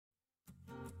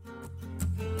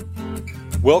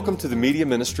Welcome to the media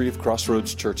ministry of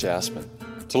Crossroads Church Aspen.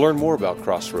 To learn more about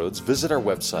Crossroads, visit our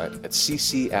website at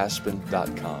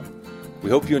ccaspen.com.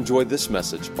 We hope you enjoyed this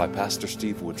message by Pastor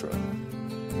Steve Woodrow.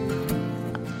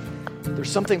 There's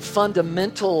something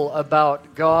fundamental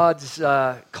about God's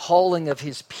calling of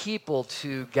His people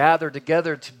to gather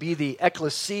together to be the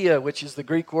ecclesia, which is the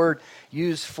Greek word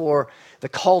used for the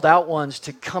called out ones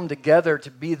to come together to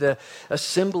be the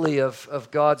assembly of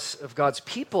God's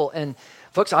people. And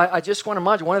folks, I just want to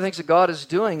remind you, one of the things that God is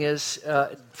doing is,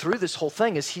 through this whole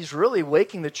thing, is He's really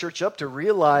waking the church up to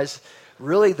realize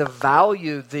really the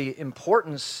value, the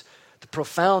importance, the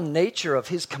profound nature of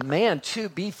His command to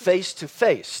be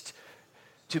face-to-face,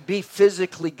 to be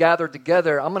physically gathered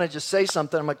together. I'm going to just say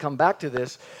something. I'm going to come back to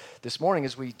this morning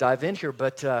as we dive in here,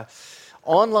 but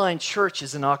online church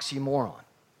is an oxymoron. I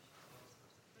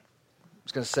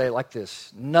was going to say it like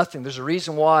this. Nothing. There's a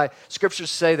reason why scriptures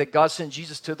say that God sent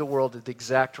Jesus to the world at the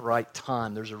exact right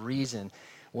time. There's a reason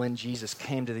when Jesus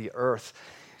came to the earth.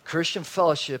 Christian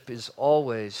fellowship is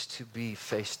always to be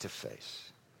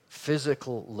face-to-face,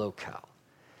 physical locale.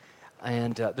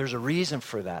 And there's a reason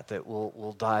for that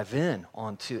we'll dive in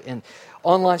onto. And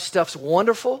online stuff's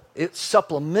wonderful. It's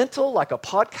supplemental like a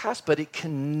podcast, but it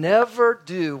can never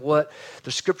do what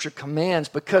the Scripture commands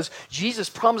because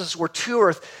Jesus promises where two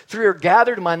or three are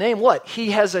gathered in my name, what? He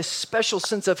has a special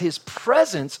sense of His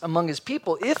presence among His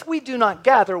people. If we do not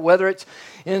gather, whether it's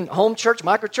in home church,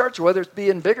 micro church, or whether it's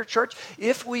be in bigger church,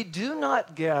 if we do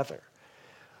not gather,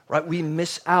 right, we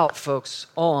miss out, folks,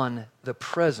 on the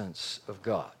presence of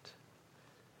God.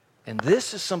 And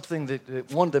this is something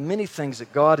that one of the many things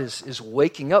that God is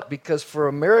waking up, because for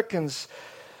Americans,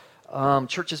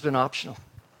 church has been optional.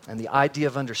 And the idea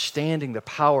of understanding the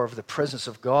power of the presence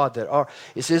of God,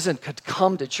 this isn't to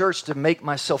come to church to make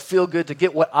myself feel good, to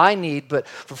get what I need, but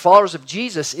for followers of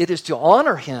Jesus, it is to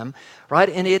honor Him, right?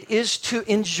 And it is to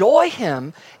enjoy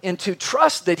Him and to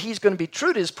trust that He's going to be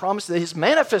true to His promise, that His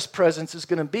manifest presence is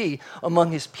going to be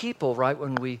among His people, right,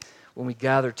 when we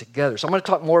gather together. So I'm going to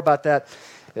talk more about that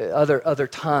other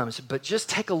times, but just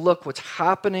take a look what's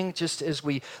happening just as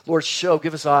we, Lord,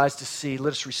 give us eyes to see,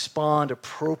 let us respond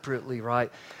appropriately, right,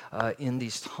 in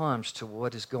these times to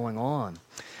what is going on.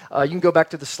 You can go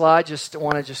back to the slide. Just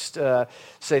want to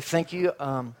say thank you.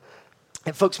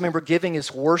 And folks, remember, giving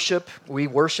is worship. We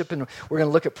worship, and we're going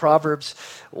to look at Proverbs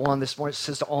 1 this morning. It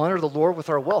says to honor the Lord with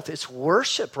our wealth. It's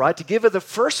worship, right? To give of the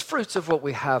first fruits of what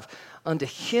we have unto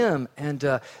Him. And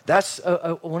that's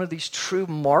one of these true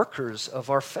markers of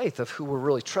our faith, of who we're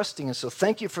really trusting. And so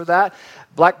thank you for that.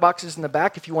 Black boxes in the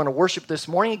back if you want to worship this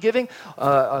morning and giving.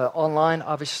 Online,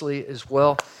 obviously, as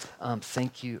well.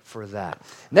 Thank you for that.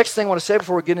 Next thing I want to say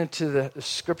before we get into the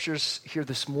scriptures here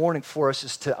this morning for us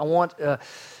is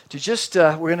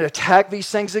we're going to tag these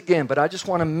things again, but I just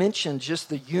want to mention just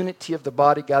the unity of the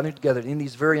body gathering together in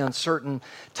these very uncertain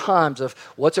times of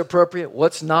what's appropriate,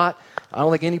 what's not. I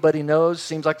don't think anybody knows.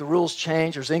 Seems like the rules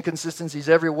change. There's inconsistencies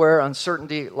everywhere,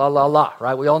 uncertainty,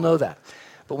 right? We all know that.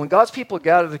 But when God's people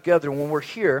gather together, when we're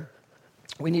here,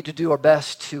 we need to do our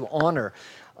best to honor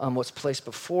what's placed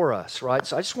before us, right?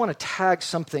 So I just want to tag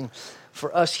something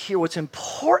for us here. What's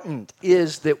important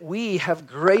is that we have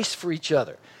grace for each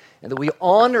other, and that we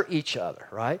honor each other,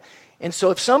 right? And so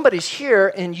if somebody's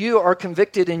here and you are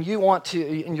convicted and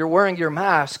and you're wearing your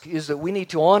mask, is that we need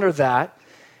to honor that,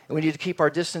 and we need to keep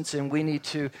our distance, and we need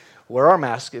to wear our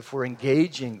mask if we're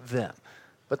engaging them.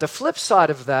 But the flip side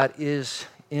of that is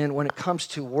when it comes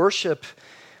to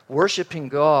worshiping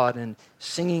God and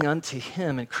singing unto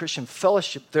Him in Christian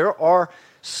fellowship, there are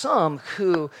some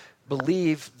who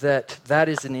believe that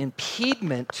is an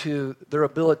impediment to their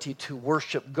ability to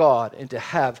worship God and to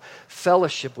have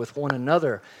fellowship with one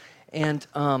another. And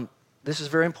this is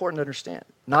very important to understand.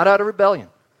 Not out of rebellion,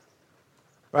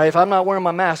 right? If I'm not wearing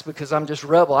my mask because I'm just a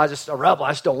rebel, I just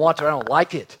don't want to, I don't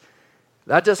like it.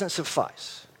 That doesn't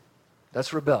suffice.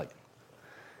 That's rebellion.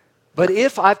 But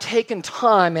if I've taken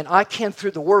time and I can,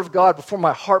 through the Word of God, before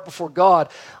my heart, before God,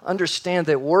 understand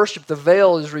that worship, the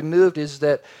veil is removed, is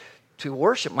that to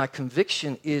worship, my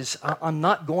conviction is I'm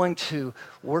not going to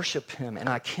worship Him, and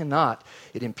I cannot.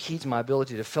 It impedes my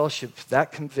ability to fellowship.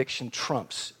 That conviction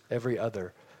trumps every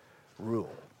other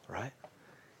rule, right?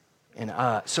 And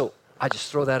so I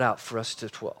just throw that out for us to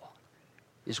dwell.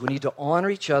 Is we need to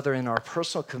honor each other in our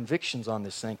personal convictions on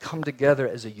this thing, come together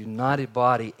as a united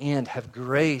body, and have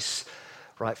grace,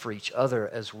 right, for each other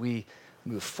as we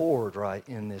move forward, right,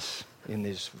 in these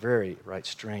very, right,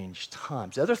 strange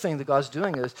times. The other thing that God's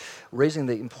doing is raising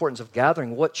the importance of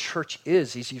gathering. What church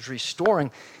is, He's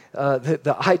restoring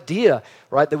the idea,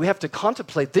 right, that we have to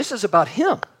contemplate. This is about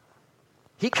Him.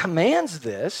 He commands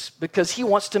this because He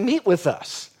wants to meet with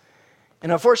us.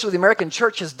 And unfortunately, the American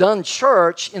church has done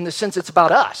church in the sense it's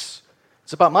about us.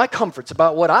 It's about my comfort. It's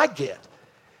about what I get.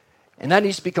 And that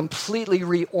needs to be completely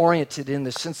reoriented in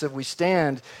the sense that we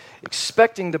stand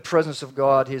expecting the presence of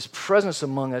God, His presence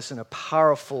among us in a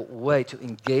powerful way to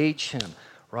engage Him,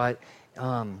 right?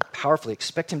 Powerfully.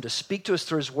 Expect Him to speak to us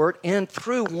through His Word and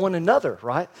through one another,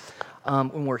 right?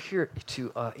 When we're here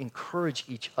to encourage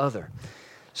each other.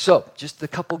 So, just a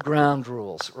couple ground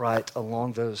rules, right,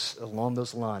 along those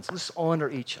lines. Let's honor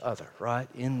each other, right,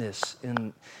 in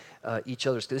each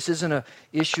other's. This isn't an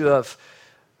issue of,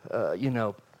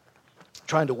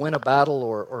 trying to win a battle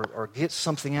or get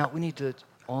something out. We need to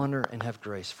honor and have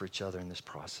grace for each other in this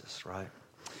process, right?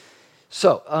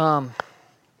 So,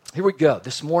 here we go.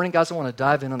 This morning, guys, I want to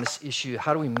dive in on this issue.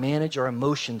 How do we manage our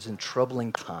emotions in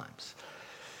troubling times?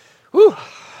 Whew,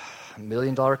 $1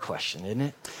 million question, isn't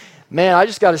it? Man, I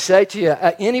just got to say to you,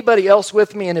 anybody else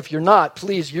with me, and if you're not,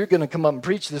 please, you're going to come up and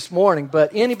preach this morning,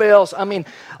 but anybody else, I mean,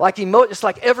 it's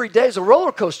like every day is a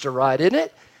roller coaster ride, isn't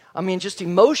it? I mean, just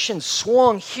emotions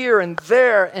swung here and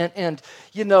there, and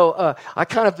I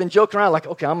kind of been joking around like,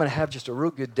 okay, I'm going to have just a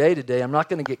real good day today. I'm not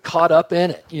going to get caught up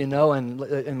in it,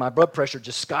 and my blood pressure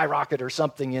just skyrocket or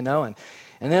something, and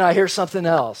then I hear something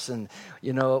else, and,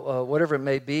 whatever it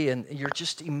may be, and you're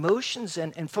just emotions,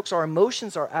 and folks, our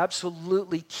emotions are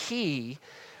absolutely key,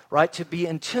 right, to be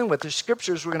in tune with. The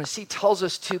scriptures we're going to see tells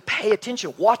us to pay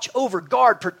attention, watch over,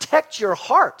 guard, protect your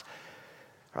heart,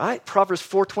 right? Proverbs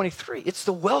 4:23, it's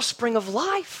the wellspring of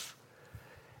life.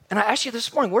 And I ask you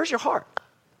this morning, where's your heart?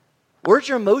 Where's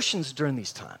your emotions during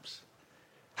these times?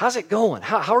 How's it going?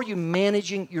 How are you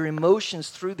managing your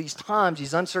emotions through these times,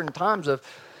 these uncertain times of,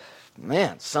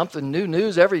 man, something new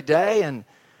news every day, and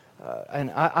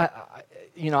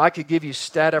I could give you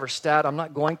stat after stat. I'm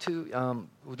not going to.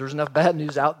 There's enough bad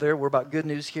news out there. We're about good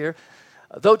news here.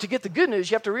 Though to get the good news,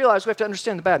 you have to realize we have to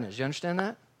understand the bad news. You understand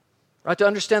that? Right? To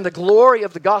understand the glory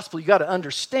of the gospel, you got to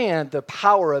understand the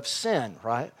power of sin,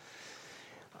 right?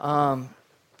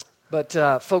 But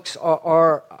folks,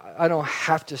 I don't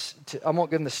have to. I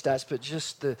won't give them the stats, but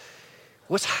just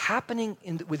what's happening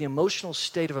with the emotional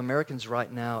state of Americans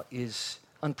right now is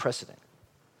unprecedented.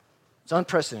 It's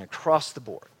unprecedented across the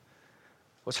board.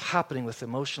 What's happening with the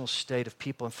emotional state of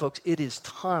people. And folks, it is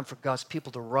time for God's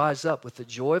people to rise up with the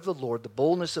joy of the Lord, the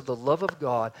boldness of the love of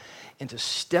God, and to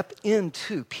step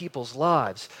into people's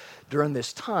lives during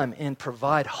this time and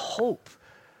provide hope,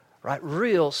 right?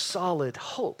 Real, solid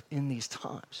hope in these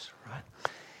times, right?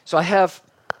 So I have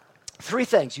 3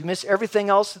 things. You miss everything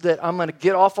else that I'm going to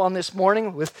get off on this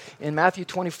morning in Matthew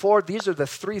 24. These are the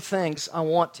 3 things I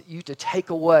want you to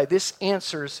take away. This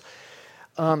answers,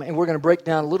 and we're going to break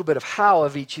down a little bit of how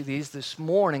of each of these this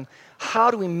morning.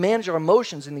 How do we manage our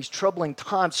emotions in these troubling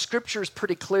times? Scripture is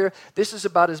pretty clear. This is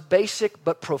about as basic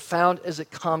but profound as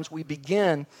it comes. We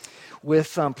begin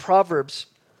with Proverbs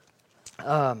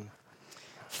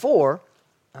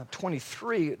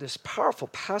 4:23, this powerful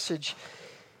passage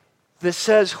that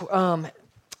says, I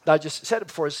just said it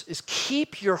before, is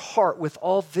keep your heart with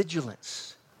all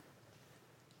vigilance.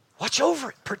 Watch over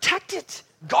it, protect it,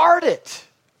 guard it,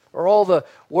 or all the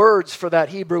words for that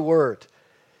Hebrew word.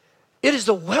 It is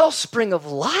the wellspring of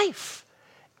life.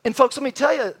 And folks, let me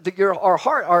tell you, our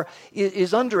heart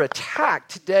is under attack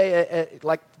today at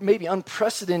like maybe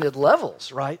unprecedented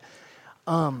levels, right?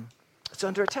 It's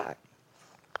under attack.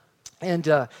 And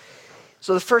so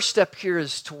the first step here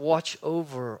is to watch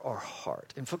over our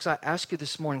heart. And folks, I ask you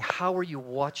this morning, how are you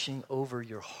watching over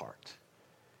your heart?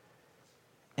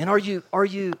 And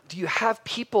do you have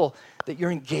people that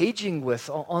you're engaging with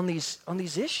on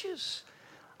these issues?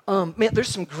 Man, there's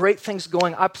some great things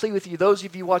going. I plead with you, those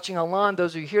of you watching online,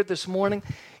 those of you here this morning,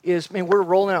 we're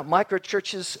rolling out micro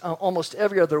churches almost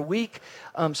every other week.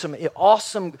 Some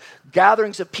awesome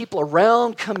gatherings of people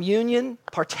around communion,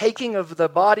 partaking of the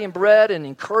body and bread and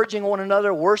encouraging one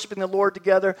another, worshiping the Lord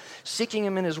together, seeking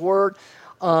Him in His Word.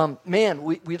 Man,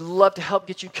 we'd love to help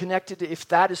get you connected. If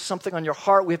that is something on your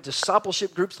heart, we have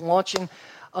discipleship groups launching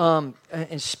and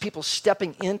people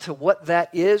stepping into what that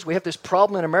is. We have this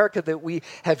problem in America that we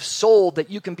have sold that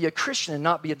you can be a Christian and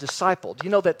not be a disciple. Do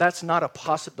you know that that's not a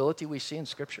possibility we see in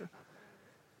Scripture?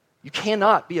 You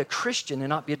cannot be a Christian and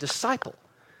not be a disciple.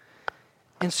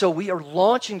 And so we are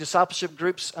launching discipleship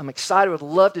groups. I'm excited. Would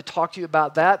love to talk to you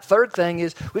about that. Third thing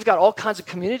is we've got all kinds of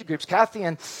community groups. Kathy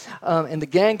and the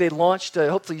gang, they launched,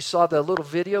 hopefully you saw the little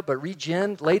video, but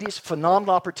Regen, ladies,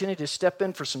 phenomenal opportunity to step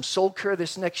in for some soul care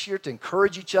this next year to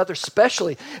encourage each other,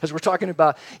 especially as we're talking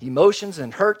about emotions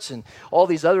and hurts and all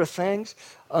these other things.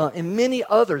 And many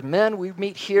others. Men, we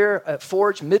meet here at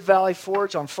Forge, Mid-Valley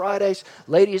Forge on Fridays,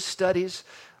 ladies studies.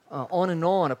 on and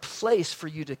on, a place for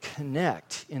you to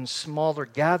connect in smaller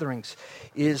gatherings,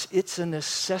 it's a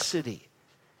necessity.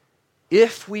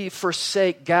 If we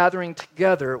forsake gathering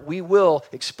together, we will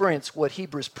experience what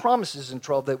Hebrews promises in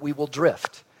 12, that we will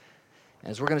drift.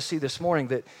 As we're going to see this morning,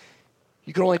 that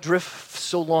you can only drift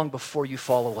so long before you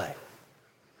fall away.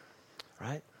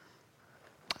 Right?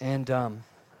 And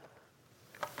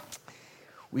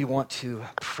we want to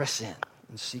press in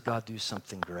and see God do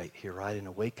something great here, right? And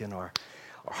awaken our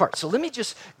heart. So let me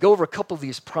just go over a couple of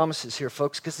these promises here,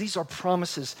 folks, because these are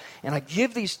promises, and I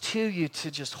give these to you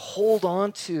to just hold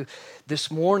on to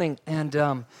this morning, and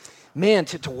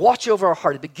to watch over our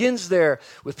heart. It begins there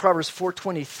with Proverbs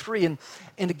 4:23,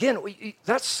 and again,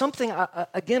 that's something, I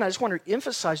just want to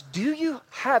emphasize. Do you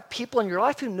have people in your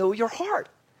life who know your heart?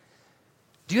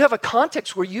 Do you have a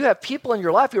context where you have people in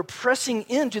your life who are pressing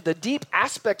into the deep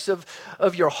aspects of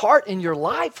your heart and your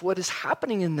life, what is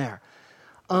happening in there?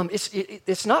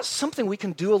 It's not something we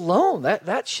can do alone.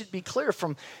 That should be clear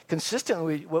from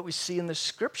consistently what we see in the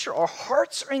Scripture. Our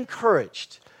hearts are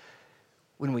encouraged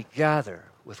when we gather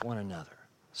with one another,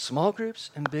 small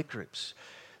groups and big groups.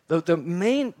 The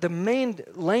main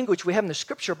language we have in the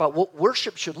Scripture about what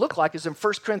worship should look like is in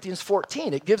 1 Corinthians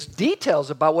 14. It gives details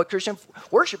about what Christian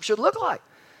worship should look like.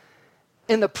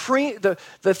 And the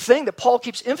thing that Paul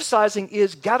keeps emphasizing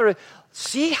is gather.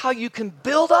 See how you can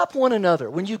build up one another.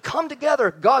 When you come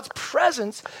together, God's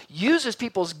presence uses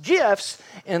people's gifts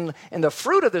and the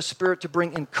fruit of the Spirit to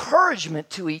bring encouragement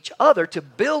to each other, to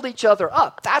build each other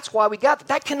up. That's why we gather.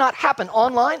 That cannot happen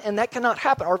online, and that cannot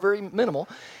happen, or very minimal.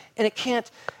 And it can't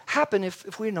happen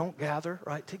if we don't gather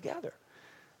right together.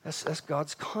 That's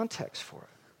God's context for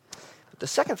it. But the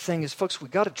second thing is, folks, we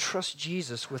got to trust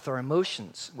Jesus with our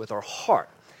emotions, with our heart.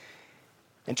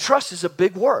 And trust is a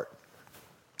big word.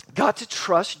 Got to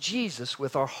trust Jesus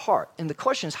with our heart. And the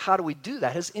question is, how do we do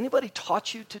that? Has anybody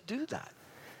taught you to do that?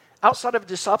 Outside of a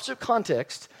discipleship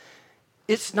context,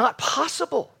 it's not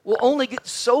possible. We'll only get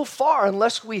so far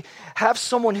unless we have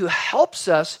someone who helps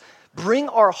us bring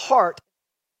our heart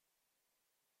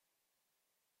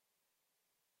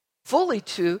fully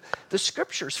to the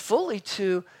Scriptures, fully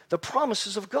to the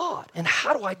promises of God. And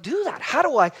how do I do that? How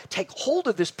do I take hold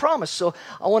of this promise? So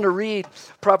I want to read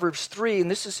Proverbs 3, and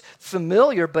this is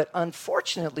familiar, but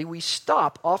unfortunately we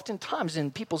stop oftentimes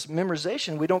in people's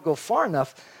memorization. We don't go far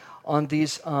enough on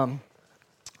these on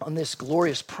this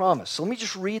glorious promise. So let me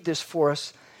just read this for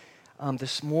us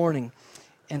this morning.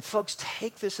 And folks,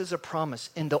 take this as a promise.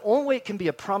 And the only way it can be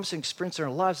a promising experience in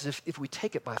our lives is if we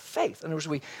take it by faith. In other words,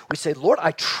 we say, Lord,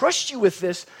 I trust you with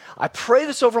this. I pray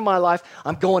this over my life.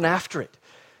 I'm going after it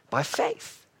by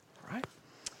faith. Right?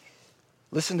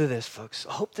 Listen to this, folks.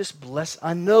 I hope this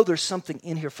I know there's something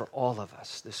in here for all of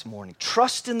us this morning.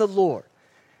 Trust in the Lord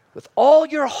with all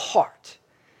your heart.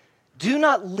 Do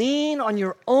not lean on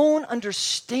your own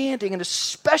understanding, and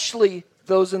especially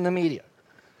those in the media.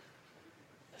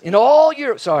 In all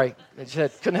your, sorry, I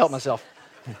couldn't help myself.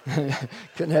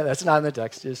 That's not in the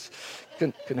text, just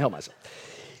couldn't help myself.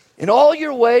 In all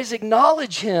your ways,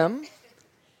 acknowledge him,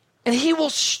 and he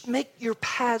will make your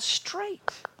paths straight.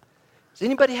 Is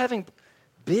anybody having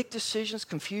big decisions,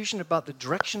 confusion about the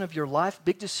direction of your life,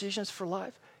 big decisions for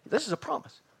life? This is a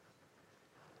promise.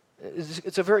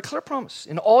 It's a very clear promise.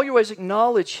 In all your ways,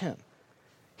 acknowledge him.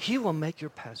 He will make your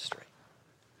paths straight.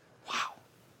 Wow.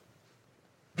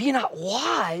 Be not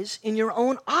wise in your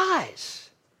own eyes.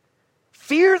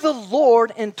 Fear the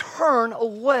Lord and turn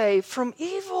away from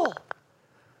evil.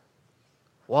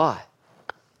 Why?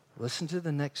 Listen to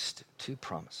the next two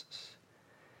promises.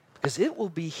 Because it will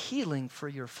be healing for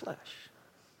your flesh.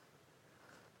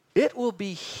 It will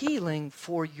be healing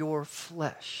for your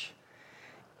flesh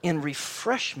and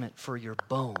refreshment for your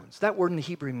bones. That word in the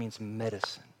Hebrew means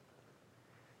medicine.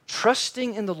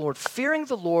 Trusting in the Lord, fearing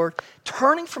the Lord,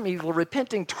 turning from evil,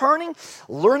 repenting,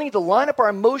 learning to line up our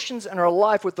emotions and our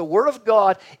life with the Word of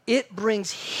God, it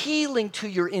brings healing to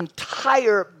your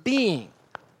entire being.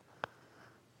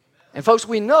 And folks,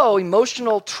 we know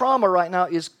emotional trauma right now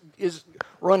is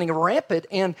running rampant,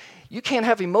 and you can't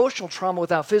have emotional trauma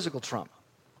without physical trauma.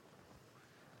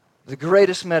 The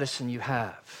greatest medicine you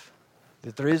have,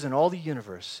 that there is in all the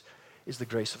universe, is the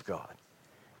grace of God.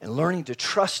 And learning to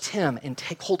trust him and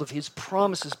take hold of his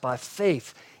promises by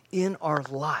faith in our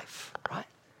life, right?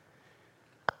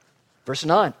 Verse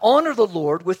 9, honor the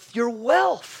Lord with your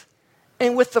wealth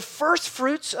and with the first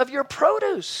fruits of your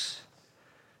produce.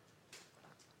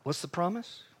 What's the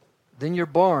promise? Then your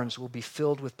barns will be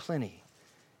filled with plenty.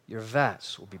 Your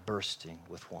vats will be bursting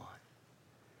with wine.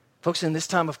 Folks, in this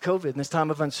time of COVID, in this time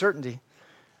of uncertainty,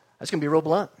 that's going to be real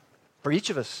blunt for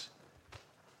each of us.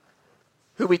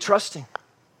 Who are we trusting?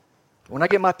 When I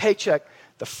get my paycheck,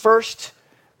 the first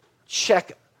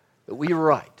check that we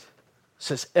write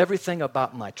says everything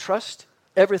about my trust,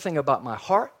 everything about my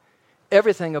heart,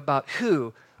 everything about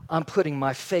who I'm putting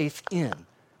my faith in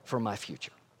for my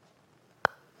future.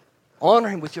 Honor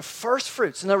him with your first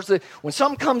fruits. In other words, when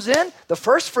something comes in, the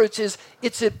first fruits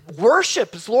it's a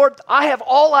worship. It's, Lord, I have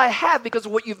all I have because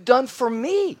of what you've done for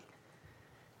me.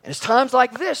 And it's times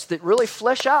like this that really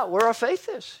flesh out where our faith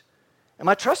is. Am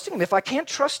I trusting him? If I can't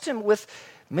trust him with,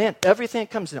 man, everything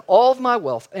that comes in, all of my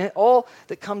wealth, and all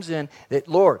that comes in, that,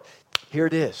 Lord, here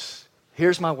it is.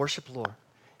 Here's my worship, Lord.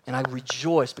 And I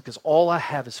rejoice because all I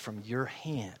have is from your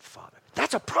hand, Father.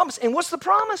 That's a promise. And what's the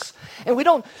promise? And we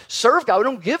don't serve God. We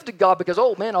don't give to God because,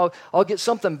 oh, man, I'll get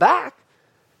something back.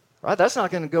 Right? That's not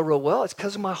going to go real well. It's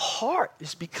because of my heart.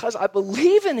 It's because I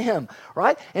believe in him,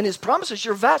 right? And his promises,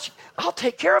 you're vast. I'll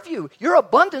take care of you. Your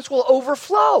abundance will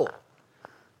overflow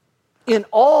in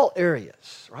all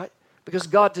areas, right? Because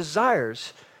God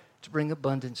desires to bring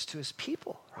abundance to his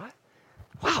people, right?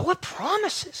 Wow, what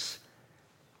promises.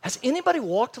 Has anybody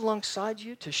walked alongside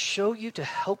you to show you, to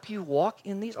help you walk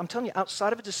in these? I'm telling you,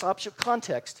 outside of a discipleship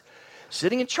context,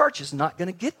 sitting in church is not going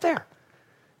to get there.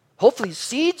 Hopefully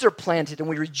seeds are planted and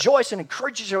we rejoice and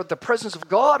encourage each other with the presence of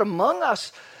God among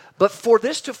us. But for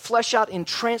this to flesh out in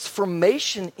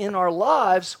transformation in our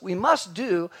lives, we must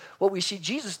do what we see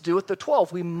Jesus do with the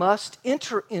 12. We must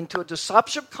enter into a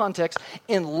discipleship context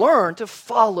and learn to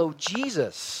follow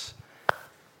Jesus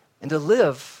and to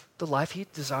live the life he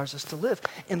desires us to live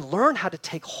and learn how to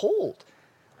take hold,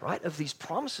 right, of these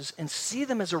promises and see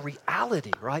them as a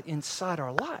reality, right, inside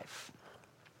our life.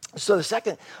 So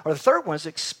the third one is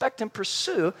expect and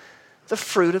pursue the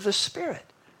fruit of the Spirit.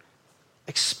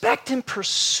 Expect and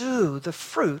pursue the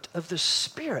fruit of the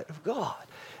Spirit of God.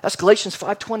 That's Galatians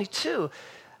 5:22.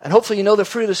 And hopefully you know the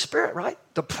fruit of the Spirit, right?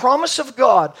 The promise of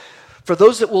God for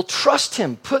those that will trust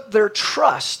him, put their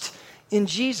trust in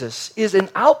Jesus, is an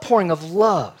outpouring of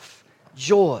love,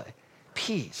 joy,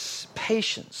 peace,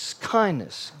 patience,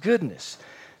 kindness, goodness,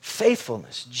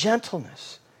 faithfulness,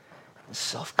 gentleness, and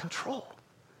self-control.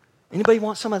 Anybody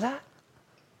want some of that?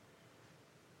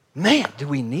 Man, do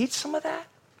we need some of that?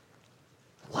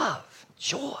 Love,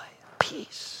 joy,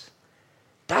 peace.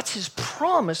 That's his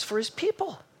promise for his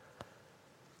people.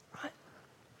 Right?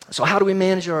 So how do we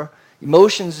manage our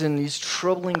emotions in these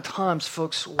troubling times,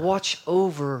 folks? Watch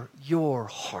over your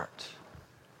heart.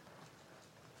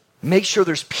 Make sure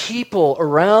there's people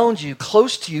around you,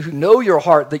 close to you, who know your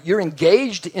heart, that you're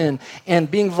engaged in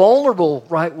and being vulnerable,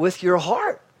 right, with your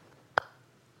heart.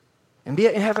 And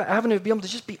having to be able to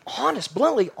just be honest,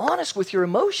 bluntly honest with your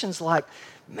emotions, like,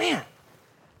 man,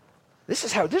 this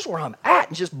is where I'm at,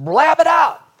 and just blab it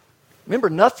out. Remember,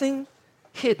 nothing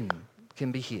hidden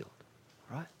can be healed,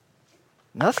 right?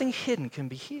 Nothing hidden can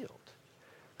be healed.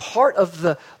 Part of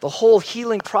the whole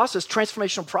healing process,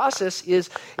 transformational process, is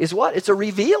what? It's a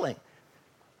revealing.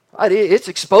 Right? It's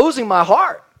exposing my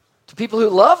heart to people who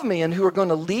love me and who are going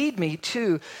to lead me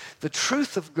to the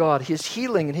truth of God, his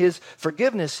healing and his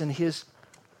forgiveness and his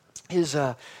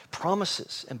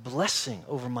promises and blessing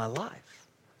over my life.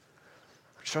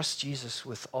 Trust Jesus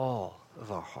with all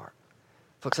of our heart.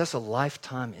 Folks, that's a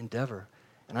lifetime endeavor.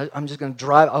 And I'm just going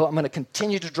to I'm going to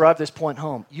continue to drive this point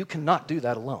home. You cannot do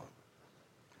that alone.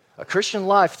 A Christian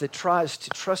life that tries to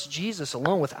trust Jesus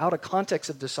alone without a context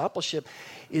of discipleship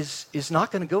is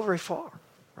not going to go very far,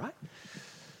 right?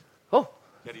 Oh.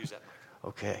 You got to use that mic.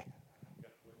 Okay.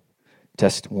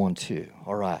 Test 1, 2.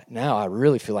 All right. Now I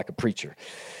really feel like a preacher.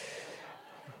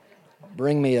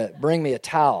 Bring me a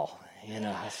towel. You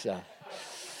know.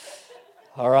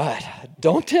 All right.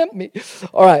 Don't tempt me.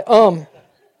 All right.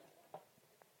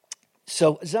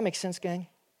 So does that make sense, gang?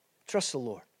 Trust the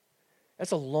Lord.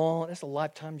 That's a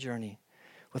lifetime journey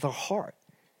with our heart.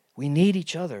 We need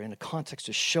each other in a context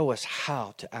to show us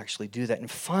how to actually do that.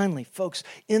 And finally, folks,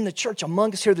 in the church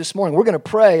among us here this morning, we're going to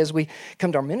pray as we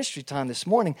come to our ministry time this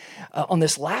morning on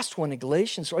this last one in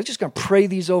Galatians. So I'm just going to pray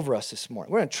these over us this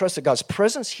morning. We're going to trust that God's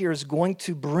presence here is going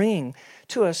to bring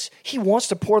to us, he wants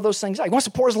to pour those things out. He wants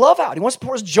to pour his love out. He wants to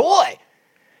pour his joy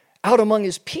out among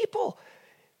his people.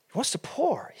 He wants to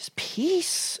pour his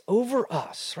peace over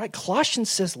us, right? Colossians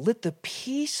says, let the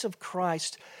peace of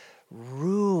Christ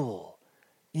rule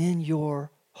in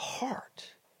your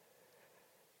heart.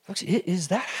 Folks, is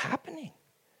that happening?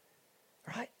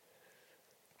 Right?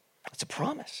 It's a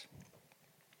promise.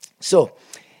 So,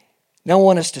 now I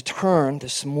want us to turn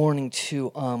this morning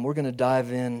to, we're going to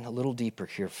dive in a little deeper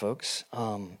here, folks,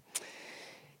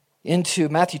 into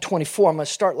Matthew 24. I'm going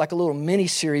to start like a little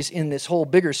mini-series in this whole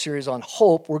bigger series on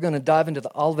hope. We're going to dive into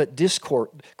the Olivet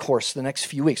Discourse the next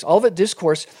few weeks. Olivet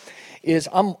Discourse is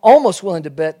I'm almost willing to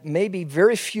bet maybe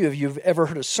very few of you have ever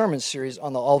heard a sermon series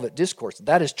on the Olivet Discourse.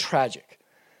 That is tragic,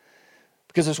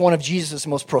 because it's one of Jesus'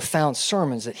 most profound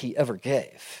sermons that he ever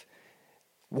gave,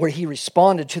 where he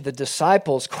responded to the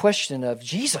disciples' question of,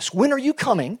 Jesus, when are you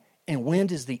coming, and when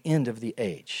is the end of the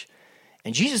age?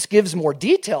 And Jesus gives more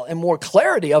detail and more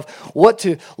clarity of what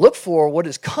to look for, what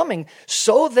is coming,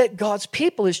 so that God's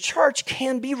people, his church,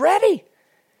 can be ready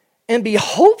and be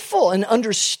hopeful and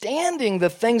understanding the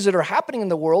things that are happening in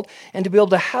the world, and to be able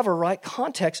to have a right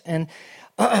context and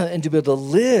to be able to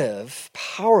live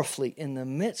powerfully in the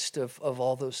midst of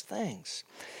all those things.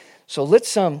 So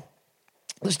let's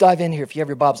dive in here if you have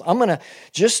your Bibles. I'm going to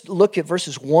just look at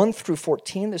verses 1 through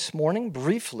 14 this morning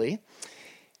briefly.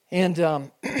 And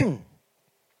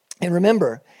and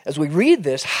remember, as we read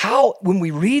this, when we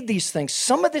read these things,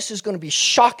 some of this is going to be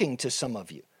shocking to some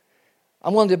of you.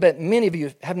 I'm willing to bet many of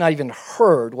you have not even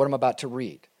heard what I'm about to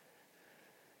read.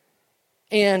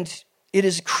 And it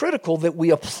is critical that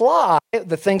we apply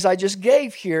the things I just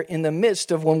gave here in the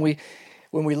midst of when we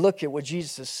look at what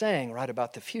Jesus is saying right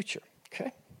about the future.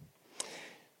 Okay?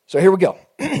 So here we go.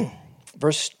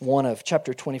 Verse 1 of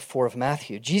chapter 24 of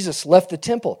Matthew. Jesus left the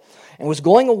temple and was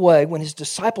going away when his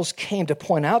disciples came to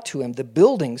point out to him the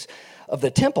buildings of the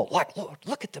temple. Like, Lord,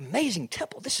 look at the amazing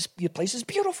temple. This place is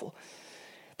beautiful.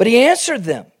 But he answered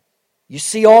them, you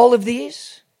see all of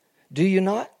these? Do you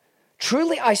not?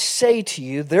 Truly I say to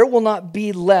you, there will not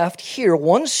be left here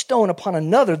one stone upon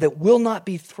another that will not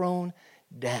be thrown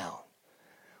down.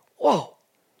 Whoa.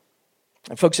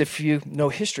 And folks, if you know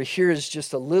history, here is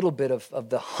just a little bit of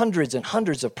the hundreds and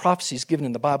hundreds of prophecies given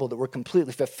in the Bible that were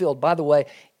completely fulfilled, by the way,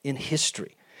 in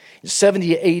history. In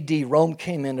 70 A.D., Rome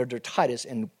came in under Titus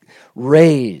and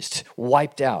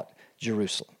wiped out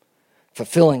Jerusalem,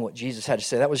 fulfilling what Jesus had to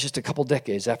say. That was just a couple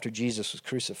decades after Jesus was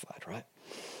crucified, right?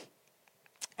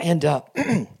 And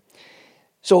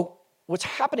so what's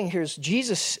happening here is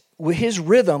Jesus, his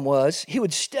rhythm was he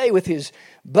would stay with his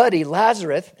buddy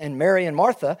Lazarus and Mary and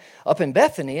Martha up in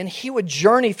Bethany, and he would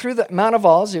journey through the Mount of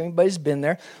Olives. Anybody's been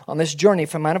there on this journey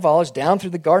from Mount of Olives down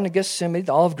through the Garden of Gethsemane,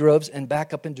 the olive groves, and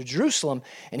back up into Jerusalem.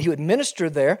 And he would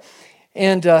minister there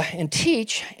and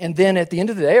teach. And then at the end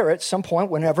of the day, or at some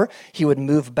point, whenever, he would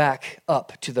move back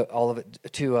up to the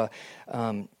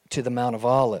Mount of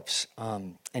Olives.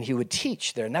 And he would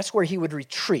teach there. And that's where he would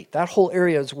retreat. That whole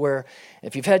area is where,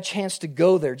 if you've had a chance to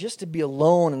go there, just to be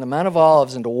alone in the Mount of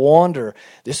Olives and to wander,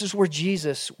 this is where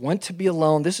Jesus went to be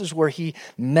alone. This is where he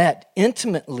met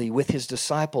intimately with his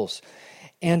disciples.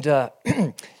 And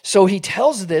so he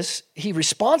tells this, he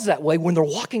responds that way when they're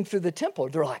walking through the temple.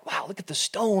 They're like, wow, look at the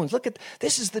stones.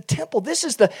 This is the temple. This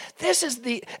is the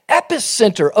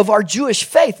epicenter of our Jewish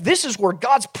faith. This is where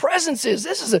God's presence is.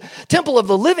 This is a temple of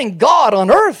the living God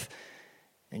on earth.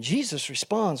 And Jesus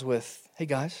responds with, hey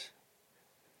guys,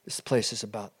 this place is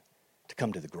about to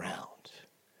come to the ground.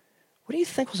 What do you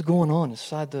think was going on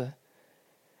inside the...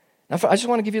 Now, I just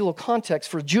want to give you a little context.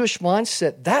 For a Jewish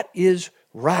mindset, that is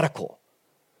radical.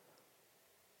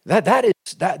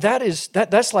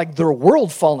 That's like their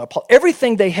world falling apart.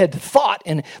 Everything they had thought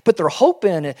and put their hope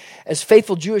in as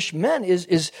faithful Jewish men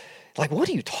is like, what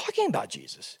are you talking about,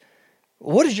 Jesus?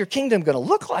 What is your kingdom going to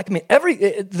look like? I mean, I'm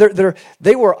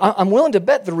willing to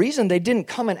bet the reason they didn't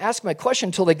come and ask my question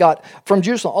until they got from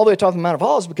Jerusalem all the way to the Mount of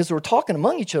Olives, because they were talking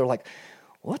among each other like,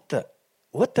 what the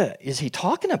is he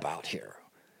talking about here?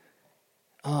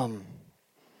 But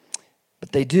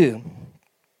they do.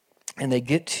 And they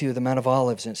get to the Mount of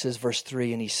Olives, and it says, verse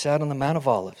 3, and he sat on the Mount of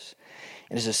Olives,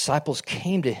 and his disciples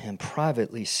came to him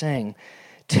privately, saying,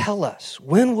 tell us,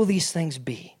 when will these things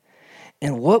be?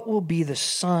 And what will be the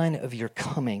sign of your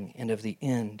coming and of the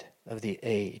end of the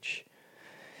age?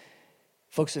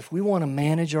 Folks, if we want to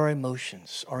manage our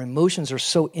emotions are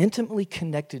so intimately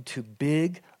connected to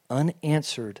big,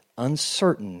 unanswered,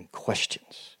 uncertain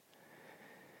questions.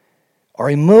 Our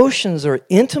emotions are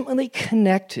intimately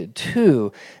connected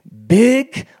to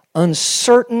big,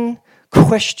 uncertain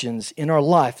questions in our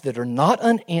life that are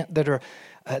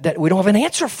that we don't have an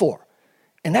answer for,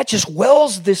 and that just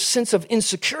wells this sense of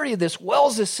insecurity. This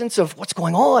wells this sense of what's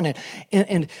going on,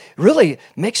 and really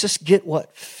makes us get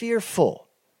fearful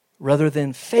rather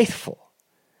than faithful.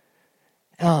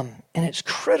 And it's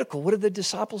critical. What do the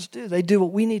disciples do? They do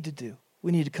what we need to do.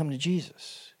 We need to come to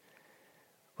Jesus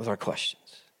with our questions.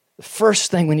 The first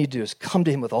thing we need to do is come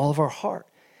to him with all of our heart.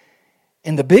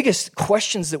 And the biggest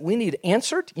questions that we need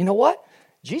answered, you know what?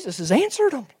 Jesus has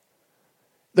answered them.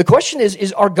 The question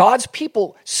is are God's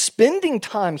people spending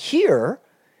time here,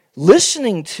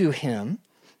 listening to him,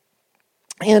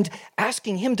 and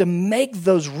asking him to make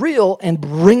those real and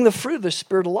bring the fruit of the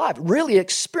Spirit alive, really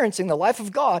experiencing the life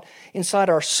of God inside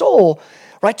our soul,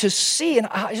 right, to see. And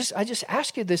I just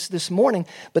ask you this morning,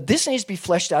 but this needs to be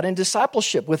fleshed out in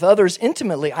discipleship with others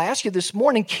intimately. I ask you this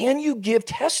morning, can you give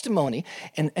testimony?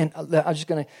 And I'm just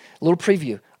going to, a little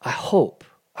preview. I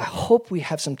hope we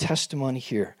have some testimony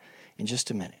here in just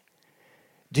a minute.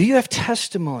 Do you have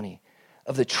testimony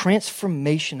of the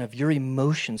transformation of your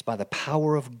emotions by the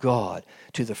power of God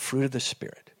to the fruit of the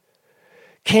Spirit?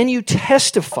 Can you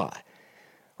testify,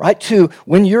 right, to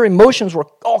when your emotions were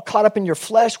all caught up in your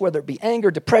flesh, whether it be anger,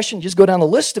 depression, just go down the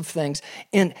list of things,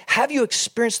 and have you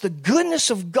experienced the goodness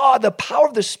of God, the power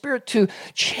of the Spirit to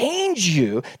change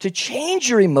you, to change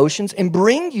your emotions and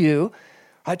bring you,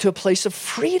 right, to a place of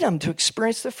freedom to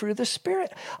experience the fruit of the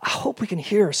Spirit? I hope we can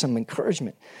hear some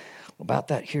encouragement about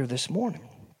that here this morning.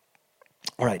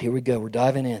 All right, here we go. We're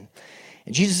diving in.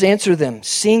 And Jesus answered them,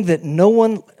 seeing that no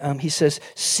one, he says,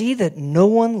 see that no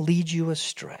one leads you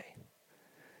astray.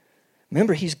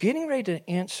 Remember, he's getting ready to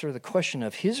answer the question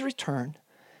of his return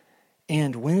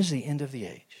and when is the end of the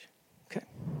age. Okay.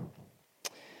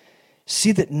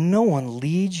 See that no one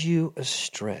leads you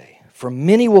astray. For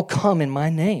many will come in my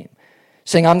name,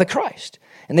 saying, I'm the Christ.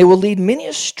 And they will lead many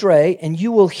astray, and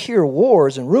you will hear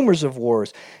wars and rumors of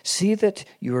wars. See that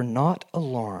you are not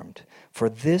alarmed, for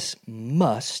this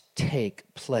must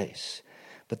take place.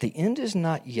 But the end is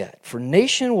not yet. For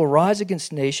nation will rise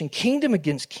against nation, kingdom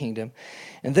against kingdom,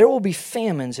 and there will be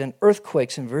famines and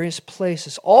earthquakes in various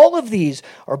places. All of these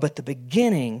are but the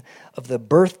beginning of the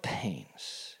birth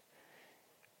pains.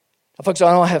 Now, folks,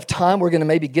 I don't have time. We're going to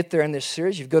maybe get there in this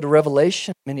series. You go to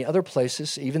Revelation, many other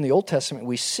places, even the Old Testament,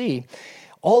 we see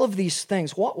all of these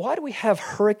things. Why do we have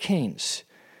hurricanes?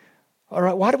 All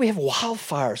right, why do we have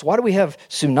wildfires? Why do we have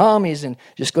tsunamis? And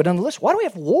just go down the list. Why do we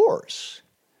have wars?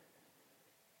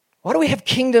 Why do we have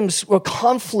kingdoms or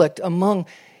conflict among?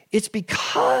 It's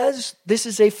because this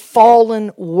is a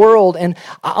fallen world. And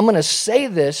I'm going to say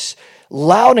this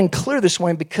loud and clear this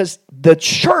morning because the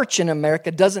church in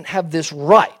America doesn't have this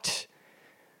right.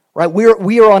 Right?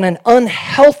 We are on an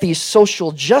unhealthy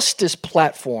social justice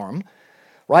platform,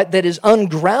 right, that is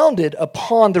ungrounded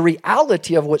upon the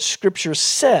reality of what Scripture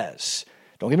says.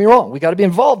 Don't get me wrong, we got to be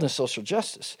involved in social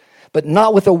justice, but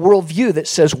not with a worldview that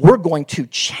says we're going to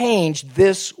change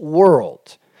this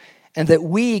world and that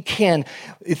we can,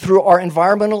 through our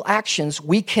environmental actions,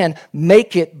 we can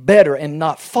make it better and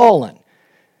not fallen.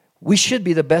 We should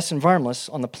be the best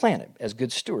environmentalists on the planet as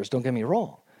good stewards, don't get me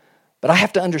wrong. But I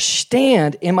have to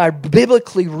understand, am I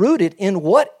biblically rooted in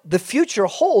what the future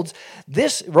holds?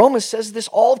 This, Romans says this,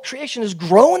 all of creation is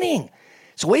groaning.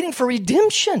 It's waiting for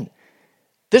redemption.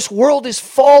 This world is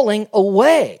falling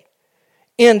away.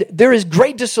 And there is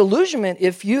great disillusionment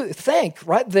if you think,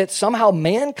 right, that somehow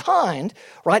mankind,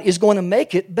 right, is going to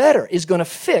make it better, is going to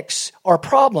fix our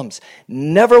problems.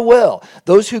 Never will.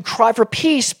 Those who cry for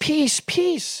peace, peace,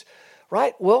 peace,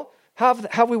 right? Well, how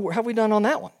have we done on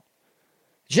that one?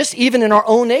 Just even in our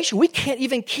own nation, we can't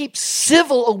even keep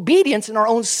civil obedience in our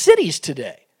own cities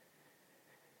today.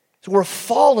 So we're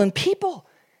fallen people,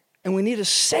 and we need a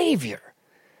Savior,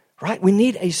 right? We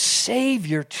need a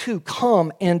Savior to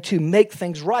come and to make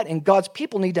things right, and God's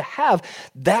people need to have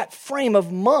that frame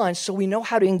of mind so we know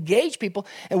how to engage people,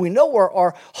 and we know where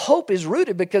our hope is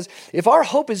rooted, because if our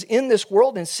hope is in this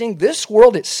world and seeing this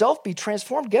world itself be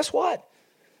transformed, guess what?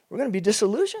 We're going to be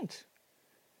disillusioned.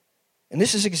 And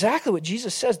this is exactly what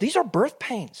Jesus says. These are birth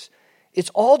pains. It's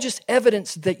all just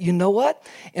evidence that, you know what?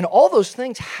 And all those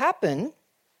things happen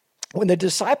when the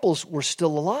disciples were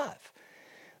still alive.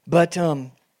 But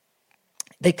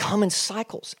they come in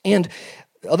cycles. And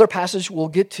other passages we'll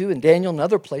get to in Daniel and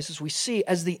other places, we see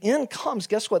as the end comes,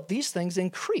 guess what? These things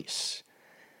increase.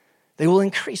 They will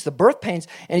increase the birth pains.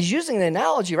 And he's using the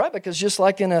analogy, right? Because just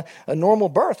like in a normal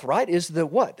birth, right, is the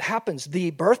what happens?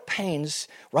 The birth pains,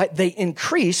 right, they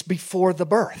increase before the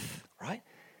birth, right?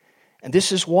 And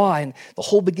this is why in the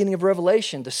whole beginning of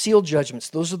Revelation, the seal judgments,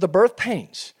 those are the birth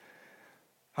pains,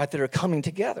 right, that are coming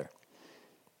together.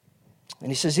 And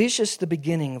he says, these just the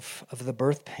beginning of the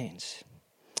birth pains.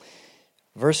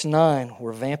 Verse 9,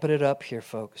 we're vamping it up here,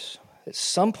 folks. At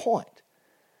some point,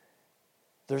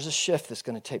 there's a shift that's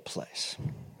going to take place.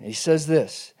 And he says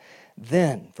this,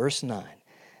 then, verse 9,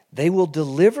 they will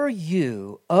deliver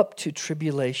you up to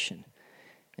tribulation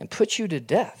and put you to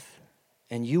death,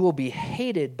 and you will be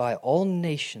hated by all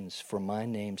nations for my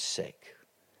name's sake.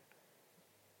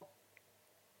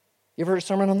 You ever heard a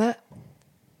sermon on that?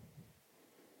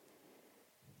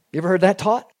 You ever heard that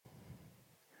taught?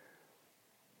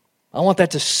 I want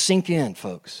that to sink in,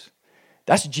 folks.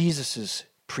 That's Jesus'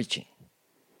 preaching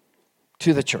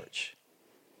to the church.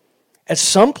 At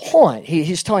some point,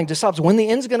 he's telling disciples, when the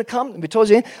end's going to come, towards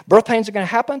the end, birth pains are going to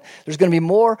happen, there's going to be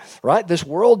more, right? This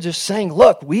world just saying,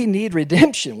 look, we need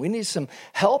redemption. We need some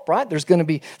help, right? There's going to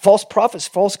be false prophets,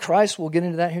 false Christ. We'll get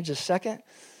into that here in just a second.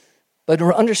 But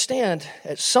understand,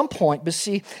 at some point, but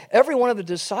see, every one of the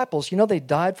disciples, they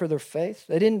died for their faith.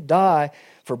 They didn't die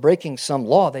for breaking some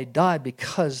law. They died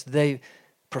because they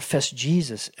professed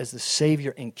Jesus as the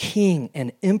Savior and King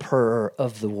and Emperor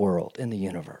of the world and the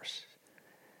universe.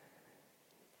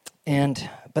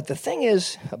 But the thing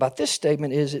is, about this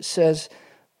statement is it says,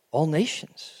 all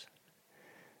nations.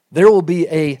 There will be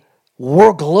a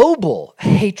global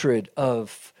hatred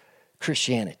of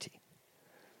Christianity.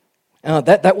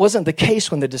 That wasn't the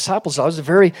case when the disciples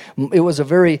died. It was a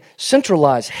very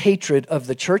centralized hatred of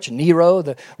the church. Nero,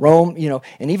 Rome,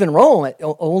 and even Rome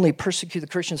only persecuted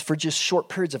the Christians for just short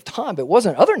periods of time. But it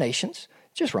wasn't other nations,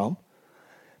 just Rome.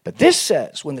 But this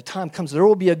says, when the time comes, there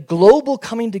will be a global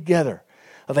coming together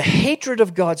of a hatred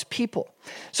of God's people.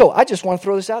 So I just want to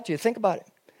throw this out to you. Think about it.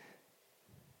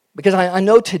 Because I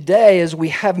know today, as we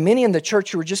have many in the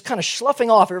church who are just kind of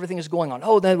sloughing off everything that's going on.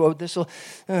 Oh, this will,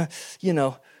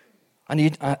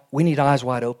 we need eyes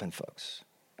wide open, folks.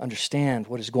 Understand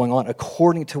what is going on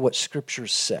according to what Scripture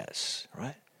says,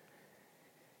 right?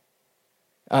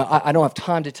 I don't have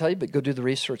time to tell you, but go do the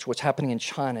research. What's happening in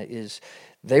China is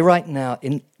they right now,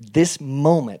 in this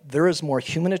moment, there is more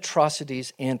human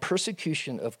atrocities and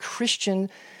persecution of Christian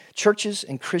churches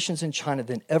and Christians in China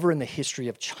than ever in the history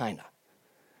of China.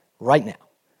 Right now.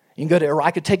 You can go to,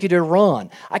 I could take you to Iran.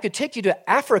 I could take you to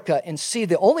Africa and see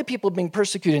the only people being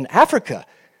persecuted in Africa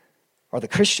are the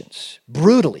Christians.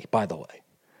 Brutally, by the way.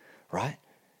 Right?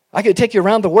 I could take you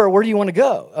around the world. Where do you want to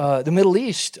go? The Middle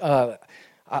East.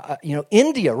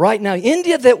 India right now.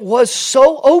 India that was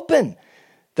so open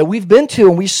that we've been to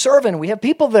and we serve in. We have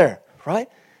people there. Right?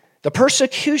 The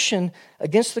persecution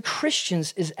against the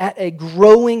Christians is at a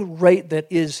growing rate that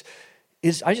is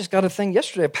I just got a thing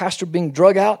yesterday, a pastor being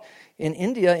drug out in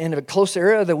India in a close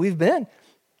area that we've been,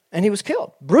 and he was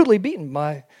killed, brutally beaten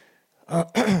by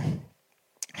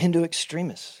Hindu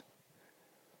extremists.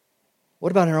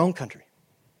 What about in our own country?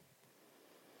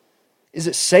 Is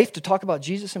it safe to talk about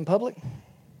Jesus in public?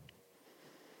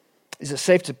 Is it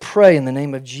safe to pray in the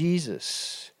name of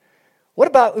Jesus? What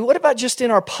about just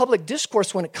in our public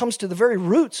discourse when it comes to the very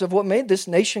roots of what made this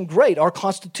nation great, our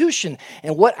Constitution,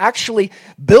 and what actually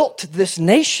built this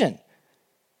nation?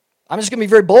 I'm just going to be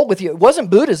very bold with you. It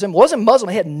wasn't Buddhism, it wasn't Muslim.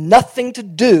 It had nothing to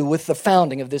do with the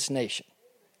founding of this nation.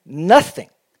 Nothing.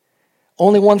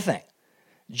 Only one thing.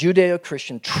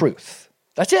 Judeo-Christian truth.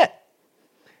 That's it.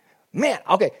 Man,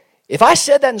 okay, if I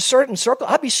said that in a certain circle,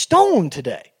 I'd be stoned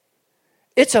today.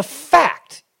 It's a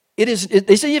fact.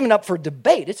 It's even up for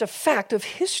debate. It's a fact of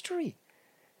history.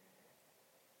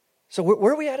 So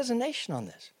where are we at as a nation on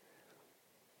this?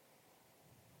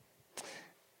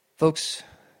 Folks,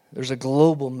 there's a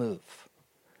global move.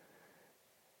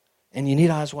 And you need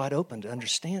eyes wide open to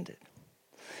understand it.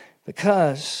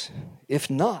 Because if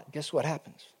not, guess what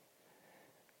happens?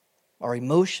 Our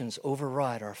emotions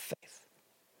override our faith.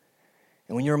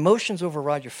 And when your emotions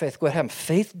override your faith, what happens?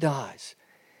 Faith dies.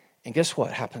 And guess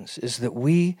what happens is that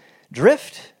we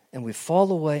drift and we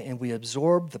fall away and we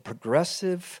absorb the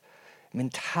progressive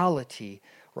mentality,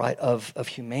 right, of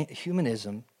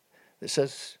humanism that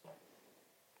says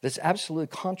that's absolutely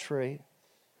contrary,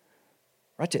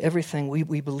 right, to everything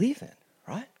we believe in,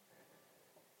 right?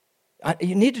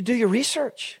 You need to do your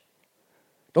research.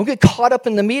 Don't get caught up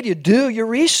in the media. Do your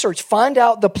research. Find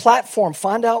out the platform.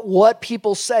 Find out what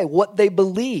people say, what they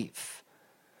believe.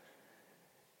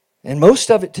 And most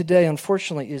of it today,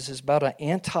 unfortunately, is about as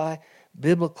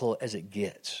anti-biblical as it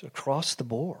gets across the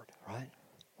board, right,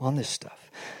 on this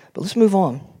stuff. But let's move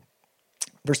on.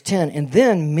 Verse 10, and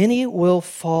then many will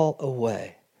fall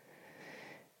away.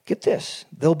 Get this.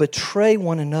 They'll betray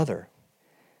one another,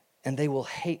 and they will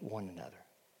hate one another.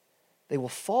 They will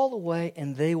fall away,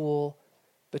 and they will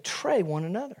betray one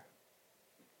another.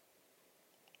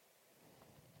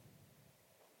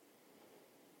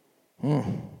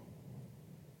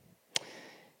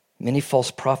 Many false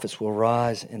prophets will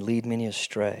rise and lead many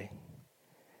astray.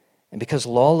 And because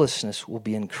lawlessness will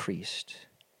be increased.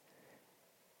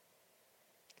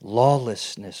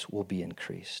 Lawlessness will be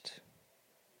increased.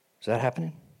 Is that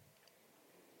happening?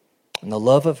 And the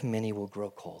love of many will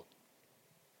grow cold.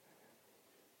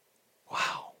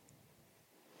 Wow.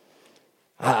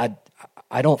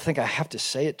 I don't think I have to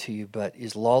say it to you, but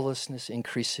is lawlessness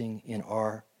increasing in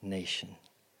our nation?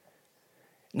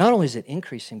 Not only is it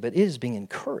increasing, but it is being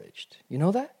encouraged. You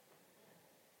know that?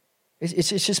 It's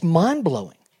just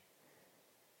mind-blowing.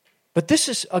 But this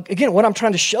is, again, what I'm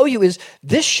trying to show you is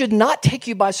this should not take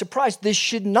you by surprise. This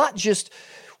should not just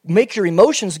make your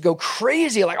emotions go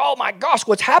crazy, like, oh my gosh,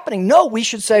 what's happening? No, we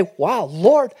should say, wow,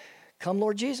 Lord, come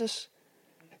Lord Jesus.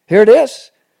 Here it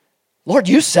is. Lord,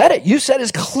 you said it. You said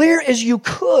as clear as you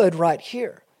could right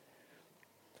here.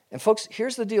 And folks,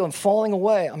 here's the deal. In falling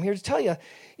away, I'm here to tell you,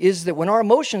 is that when our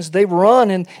emotions, they run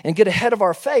and get ahead of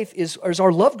our faith, is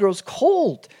our love grows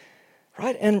cold,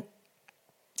 right? And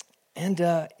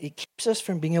it keeps us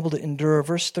from being able to endure.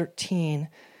 Verse 13,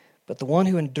 but the one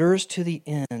who endures to the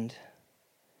end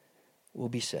will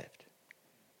be saved.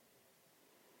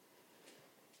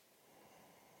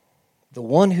 The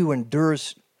one who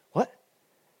endures, what?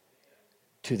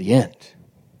 To the end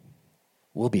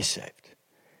will be saved.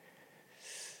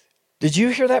 Did you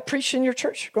hear that preached in your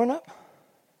church growing up?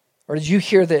 Or did you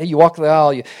hear that you walk the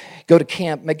aisle, you go to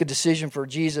camp, make a decision for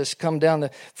Jesus, come down the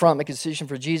front, make a decision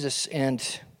for Jesus,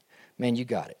 and man, you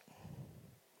got it.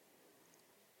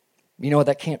 You know what?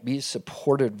 That can't be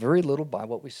supported very little by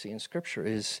what we see in Scripture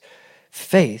is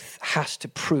faith has to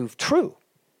prove true.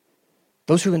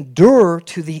 Those who endure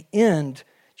to the end,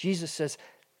 Jesus says,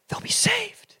 they'll be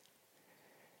saved.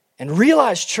 And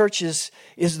realize, church, is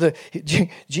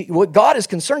what God is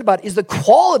concerned about is the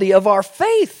quality of our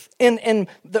faith. And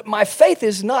my faith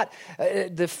is not,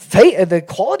 the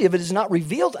quality of it is not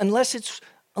revealed unless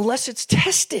it's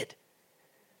tested.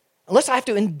 Unless I have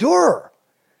to endure.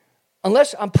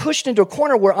 Unless I'm pushed into a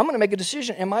corner where I'm going to make a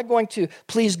decision. Am I going to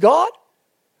please God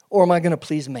or am I going to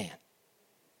please man?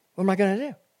 What am I going to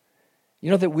do? You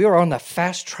know that we are on the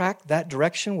fast track that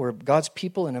direction where God's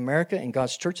people in America and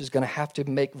God's church is going to have to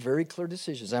make very clear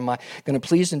decisions. Am I going to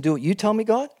please and do what you tell me,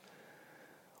 God?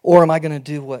 Or am I going to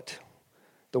do what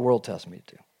the world tells me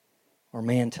to do? Or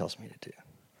man tells me to do?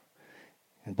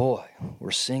 And boy, we're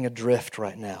seeing a drift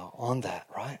right now on that,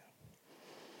 right?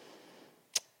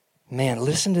 Man,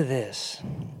 listen to this.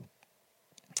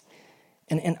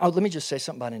 And let me just say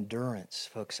something about endurance,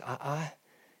 folks.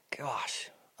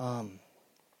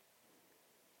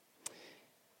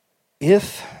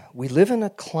 If we live in a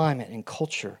climate and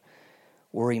culture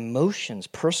where emotions,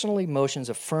 personal emotions,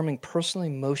 affirming personal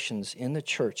emotions in the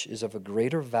church is of a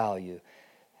greater value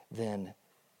than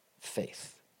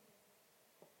faith,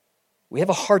 we have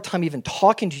a hard time even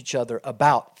talking to each other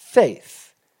about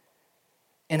faith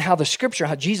and how the Scripture,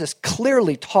 how Jesus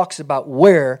clearly talks about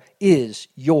where is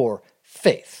your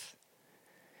faith.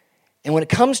 And when it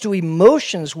comes to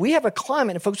emotions, we have a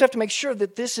climate, and folks, we have to make sure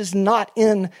that this is not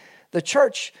in the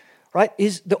church, right?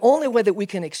 Is the only way that we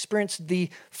can experience the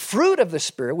fruit of the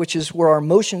Spirit, which is where our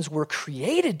emotions were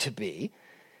created to be,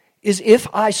 is if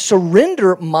I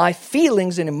surrender my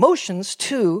feelings and emotions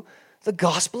to the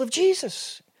gospel of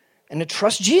Jesus and to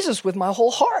trust Jesus with my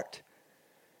whole heart.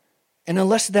 And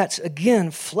unless that's, again,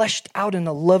 fleshed out in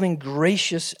a loving,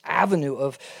 gracious avenue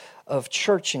of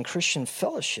church and Christian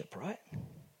fellowship, right?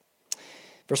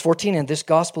 Verse 14, and this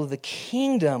gospel of the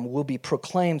kingdom will be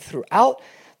proclaimed throughout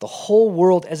the whole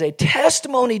world as a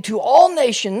testimony to all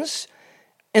nations,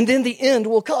 and then the end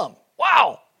will come.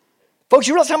 Wow! Folks,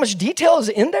 you realize how much detail is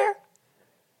in there?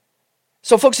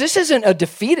 So, folks, this isn't a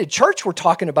defeated church we're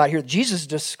talking about here that Jesus is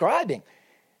describing.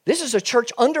 This is a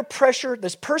church under pressure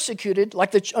that's persecuted,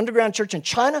 like the underground church in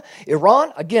China,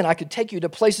 Iran. Again, I could take you to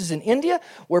places in India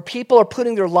where people are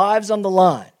putting their lives on the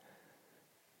line,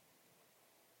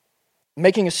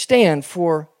 making a stand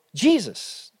for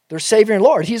Jesus, their Savior and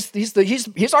Lord.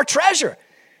 He's our treasure.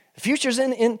 The future's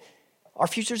our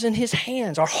future's in His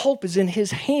hands. Our hope is in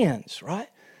His hands, right?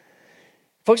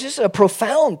 Folks, this is a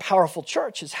profound, powerful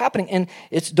church. It's happening, and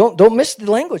it's don't miss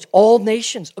the language. All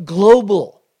nations,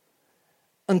 global.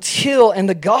 And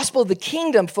the gospel of the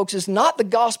kingdom, folks, is not the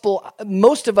gospel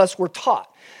most of us were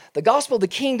taught. The gospel of the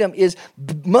kingdom is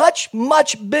much,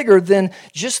 much bigger than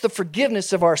just the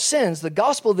forgiveness of our sins. The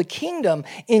gospel of the kingdom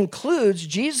includes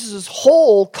Jesus'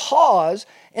 whole cause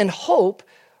and hope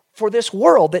for this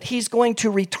world, that He's going to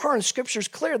return. Scripture's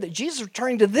clear that Jesus is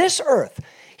returning to this earth.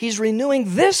 He's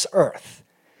renewing this earth.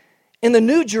 And the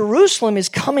new Jerusalem is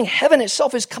coming. Heaven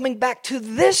itself is coming back to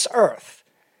this earth.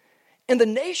 And the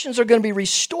nations are going to be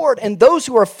restored, and those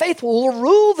who are faithful will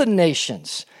rule the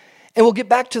nations. And we'll get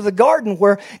back to the garden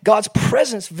where God's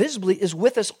presence visibly is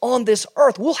with us on this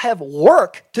earth. We'll have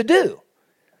work to do.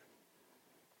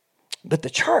 But the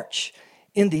church,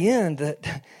 in the end,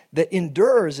 that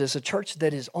endures is a church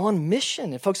that is on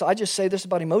mission. And folks, I just say this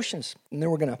about emotions, and then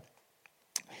we're going to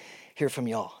hear from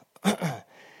y'all.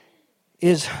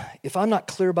 Is if I'm not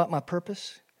clear about my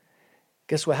purpose,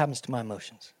 guess what happens to my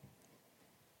emotions?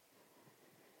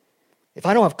 If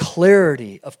I don't have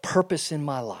clarity of purpose in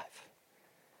my life,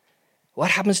 What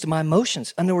happens to my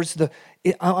emotions? In other words,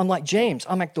 I'm like James.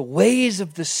 I'm like the waves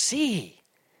of the sea.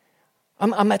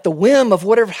 I'm at the whim of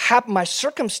whatever happened, my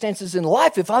circumstances in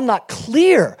life, if I'm not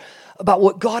clear about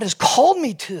what God has called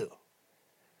me to.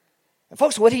 And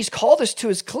folks, what he's called us to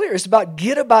is clear. It's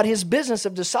get about his business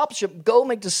of discipleship. Go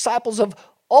make disciples of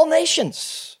all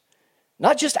nations,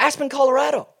 not just Aspen,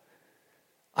 Colorado.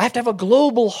 I have to have a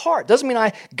global heart. Doesn't mean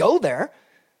I go there,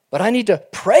 but I need to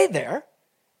pray there.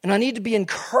 And I need to be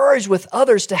encouraged with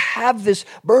others to have this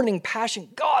burning passion.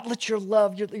 God, let your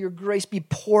love, your grace be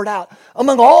poured out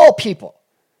among all people.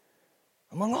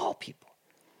 Among all people.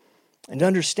 And to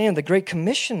understand the Great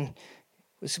Commission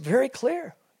was very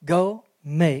clear. Go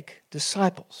make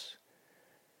disciples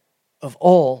of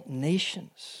all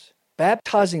nations.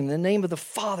 Baptizing in the name of the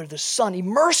Father, the Son.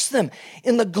 Immerse them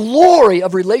in the glory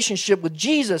of relationship with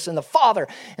Jesus and the Father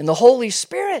and the Holy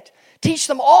Spirit. Teach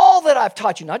them all that I've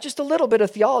taught you, not just a little bit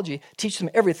of theology. Teach them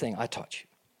everything I taught you.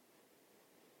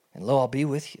 And lo, I'll be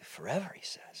with you forever, he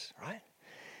says, right?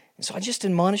 And so I just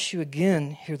admonish you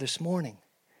again here this morning.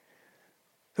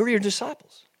 Who are your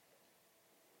disciples?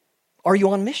 Are you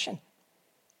on mission?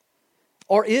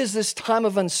 Or is this time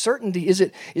of uncertainty, is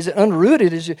it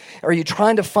unrooted? Are you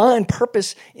trying to find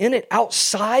purpose in it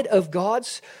outside of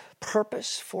God's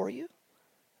purpose for you?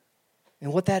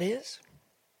 And what that is?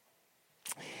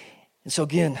 And so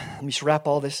again, let me just wrap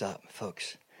all this up,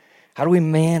 folks. How do we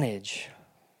manage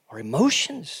our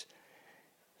emotions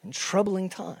in troubling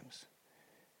times?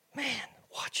 Man,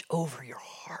 watch over your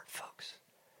heart, folks.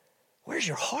 Where's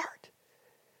your heart?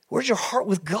 Where's your heart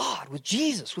with God, with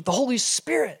Jesus, with the Holy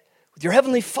Spirit, with your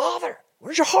Heavenly Father?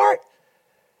 Where's your heart?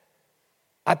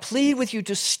 I plead with you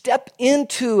to step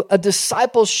into a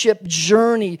discipleship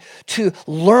journey to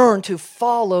learn to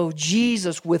follow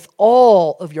Jesus with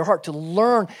all of your heart, to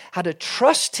learn how to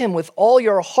trust him with all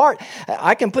your heart.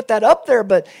 I can put that up there,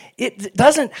 but it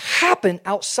doesn't happen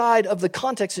outside of the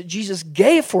context that Jesus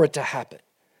gave for it to happen.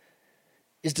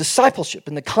 Is discipleship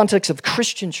in the context of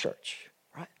Christian church,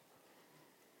 right?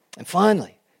 And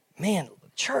finally, man,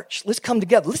 church, let's come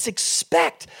together.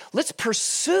 Let's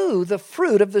pursue the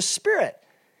fruit of the Spirit.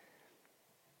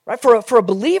 Right? For a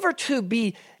believer to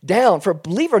be down, for a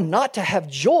believer not to have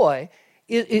joy,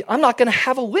 I'm not going to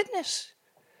have a witness.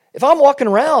 If I'm walking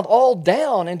around all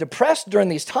down and depressed during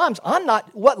these times, I'm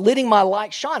not letting my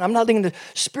light shine. I'm not letting the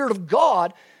Spirit of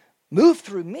God move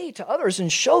through me to others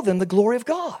and show them the glory of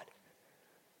God.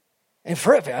 And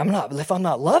if I'm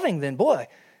not loving, then boy,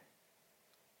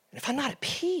 if I'm not at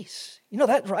peace,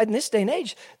 that right in this day and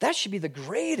age, that should be the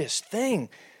greatest thing.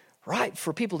 Right,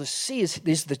 for people to see is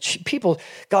the people,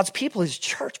 God's people, his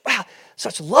church. Wow,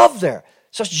 such love there,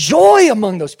 such joy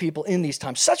among those people in these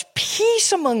times, such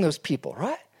peace among those people,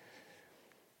 right?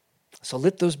 So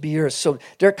let those be yours. So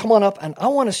Derek, come on up, and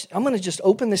I'm going to just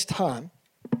open this time.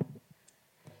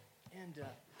 And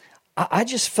I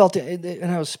just felt it,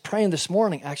 and I was praying this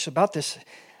morning actually about this.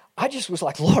 I just was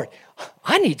like, Lord,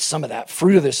 I need some of that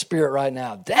fruit of the Spirit right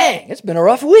now. Dang, it's been a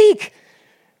rough week.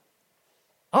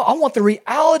 I want the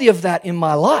reality of that in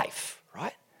my life,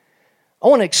 right? I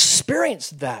want to experience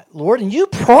that, Lord. And you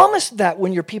promised that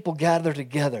when your people gather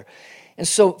together. And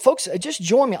so, folks, just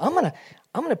join me. I'm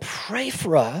gonna pray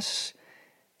for us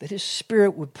that his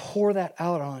Spirit would pour that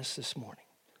out on us this morning.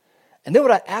 And then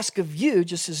what I ask of you,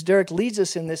 just as Derek leads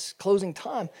us in this closing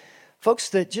time, folks,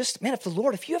 that just, man,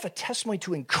 if you have a testimony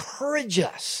to encourage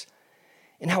us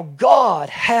in how God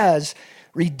has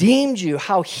redeemed you,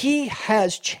 how he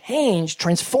has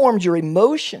transformed your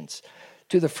emotions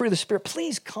to the fruit of the Spirit,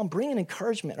 please come, bring an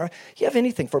encouragement. Or if you have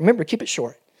anything, remember, keep it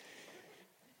short.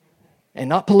 And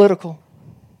not political.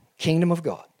 Kingdom of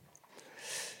God.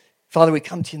 Father, we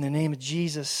come to you in the name of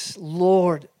Jesus.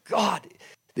 Lord God,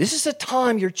 this is a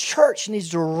time your church needs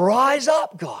to rise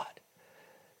up, God.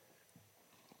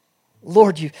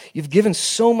 Lord, you've given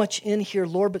so much in here,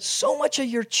 Lord, but so much of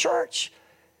your church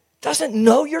doesn't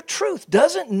know your truth,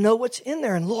 doesn't know what's in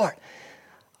there. And Lord,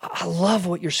 I love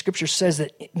what your scripture says,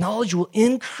 that knowledge will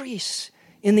increase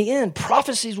in the end.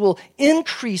 Prophecies will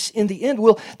increase in the end.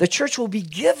 The church will be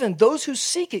given, those who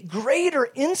seek it, greater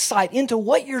insight into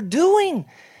what you're doing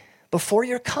before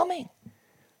you're coming.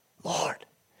 Lord,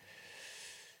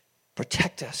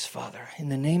 protect us, Father, in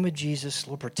the name of Jesus.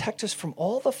 Lord, protect us from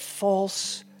all the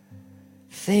false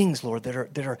things, Lord,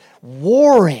 that are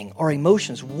warring our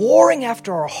emotions, warring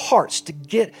after our hearts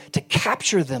to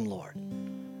capture them, Lord.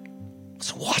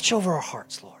 So watch over our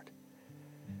hearts, Lord.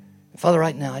 And Father,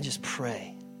 right now I just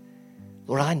pray,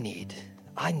 Lord, I need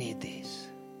these.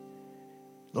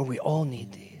 Lord, we all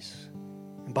need these.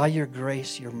 And by your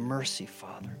grace, your mercy,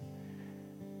 Father,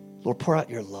 Lord, pour out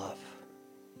your love.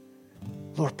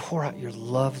 Lord, pour out your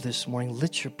love this morning.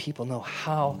 Let your people know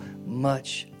how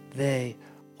much they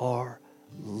are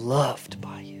loved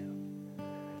by you.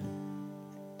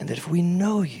 And that if we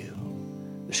know you,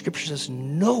 the scripture says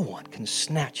no one can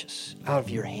snatch us out of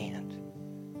your hand.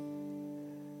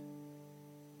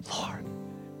 Lord,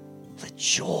 let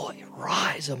joy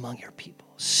rise among your people,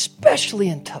 especially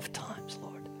in tough times,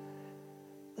 Lord.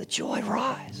 Let joy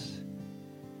rise.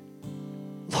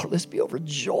 Lord, let's be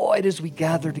overjoyed as we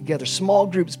gather together, small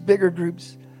groups, bigger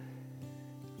groups.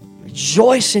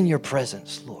 Rejoice in your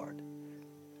presence, Lord.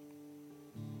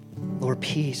 Lord,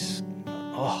 peace.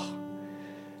 Oh,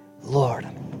 Lord,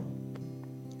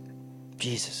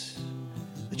 Jesus,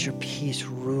 let your peace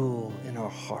rule in our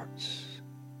hearts.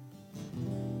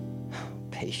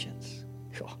 Patience.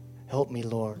 Oh, help me,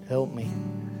 Lord. Help me.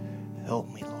 Help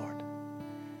me, Lord.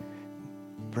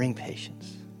 Bring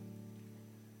patience.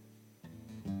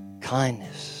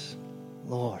 Kindness.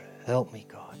 Lord, help me,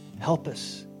 God. Help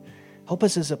us. Help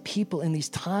us as a people in these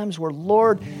times where,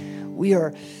 Lord, we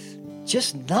are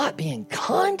just not being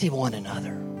kind to one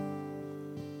another.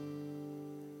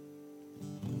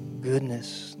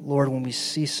 Goodness. Lord, when we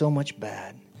see so much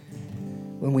bad,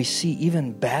 when we see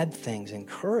even bad things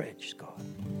encouraged, God,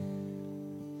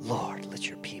 Lord, let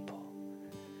your people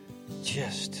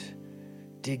just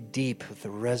dig deep with the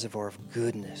reservoir of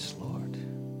goodness, Lord.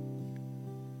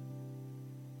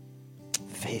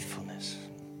 Faithfulness.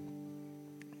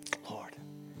 Lord.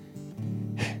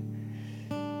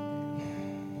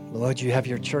 Lord, you have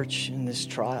your church in this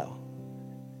trial.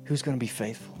 Who's going to be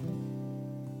faithful?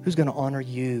 Who's going to honor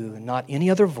you, and not any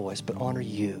other voice, but honor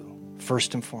you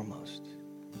first and foremost?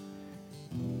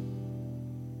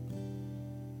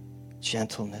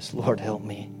 Gentleness. Lord, help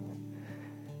me.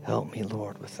 Help me,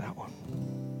 Lord, with that one.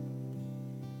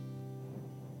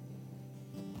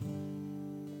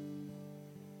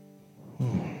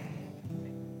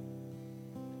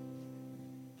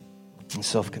 And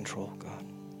self-control, God.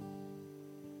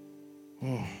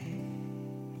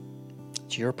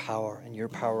 It's your power and your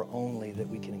power only that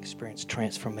we can experience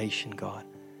transformation, God.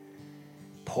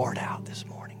 Pour it out this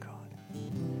morning, God.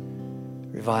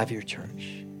 Revive your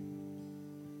church.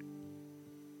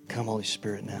 Come, Holy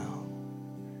Spirit, now.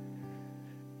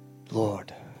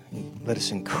 Lord, let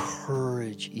us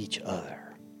encourage each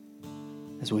other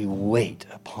as we wait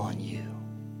upon you.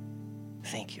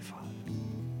 Thank you, Father.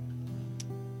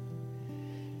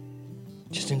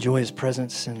 Just enjoy his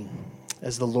presence, and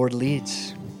as the Lord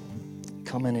leads,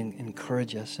 come in and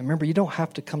encourage us. And remember, you don't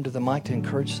have to come to the mic to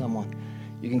encourage someone.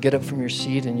 You can get up from your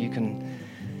seat and you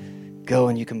can go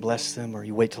and you can bless them, or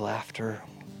you wait till after.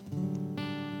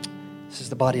 This is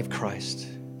the body of Christ.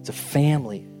 It's a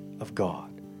family of God.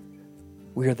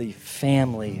 We are the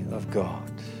family of God,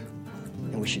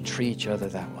 and we should treat each other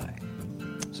that way.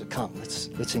 So come,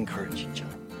 let's encourage each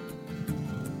other.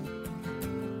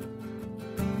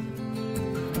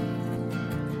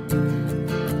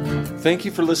 Thank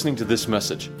you for listening to this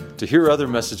message. To hear other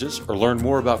messages or learn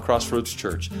more about Crossroads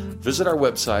Church, visit our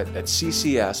website at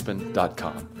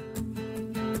ccaspen.com.